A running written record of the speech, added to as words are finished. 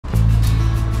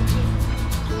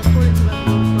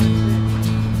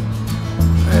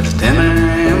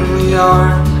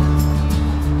yard,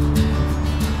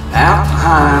 out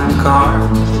behind the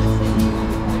cars.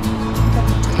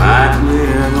 Tonight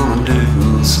we're gonna do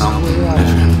something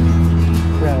different.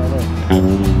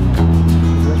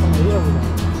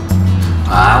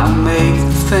 I will make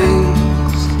the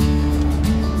things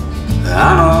that I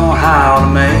know how to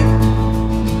make.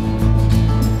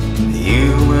 You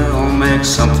will make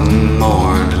something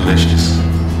more delicious.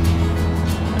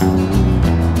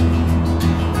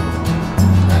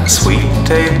 A sweet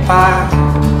potato pie,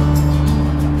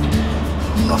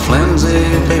 a flimsy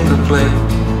paper plate.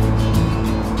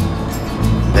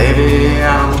 Baby, I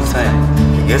don't think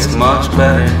it gets much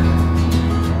better.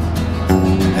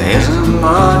 There isn't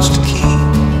much to keep,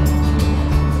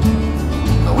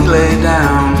 but we lay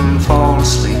down and fall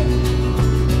asleep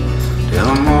till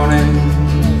the morning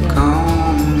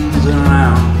comes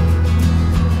around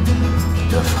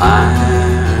to find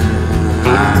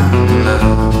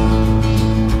love.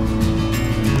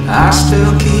 I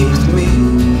still keep with me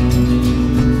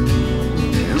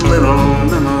these little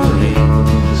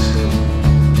memories.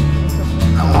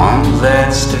 The ones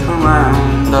that stick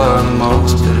around are the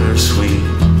most bittersweet.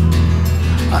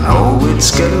 I know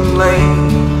it's getting late,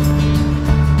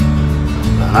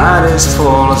 the night is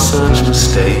full of such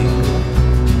mistakes.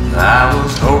 I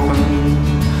was hoping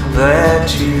that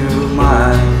you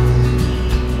might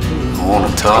want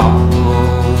to talk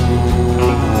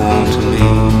to me.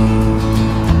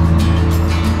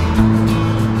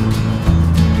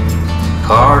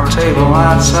 Card table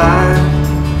outside,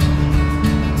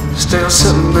 still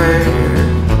sitting there.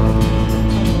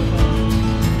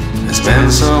 It's been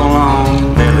so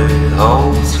long, barely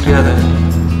holds together.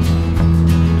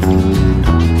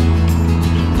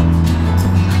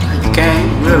 You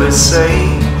can't really say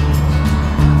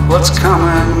what's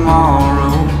coming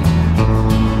tomorrow.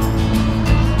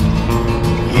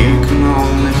 You can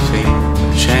only feel the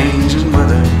changing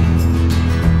weather.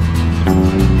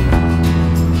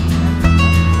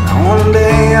 One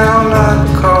day I'll not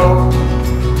call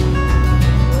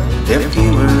if you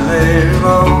were there at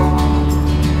all.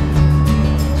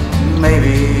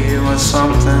 Maybe it was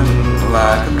something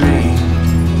like a dream.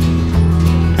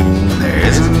 There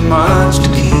isn't much to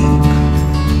keep.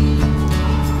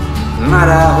 Tonight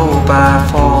I hope I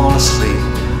fall asleep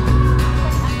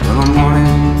till the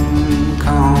morning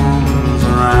comes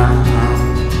around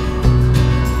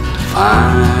to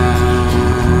find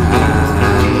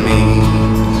me.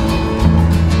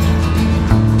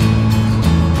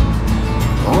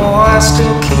 Oh, I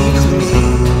still keep with me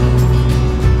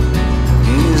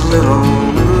these little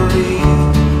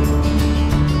memories.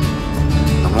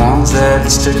 The ones that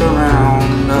stick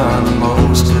around are the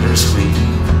most bittersweet.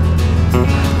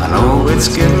 I know it's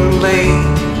getting late,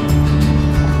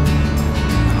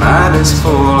 the night is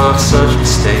full of such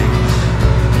mistakes,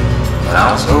 but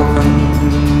I was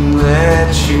hoping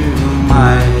that you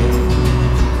might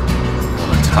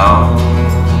wanna talk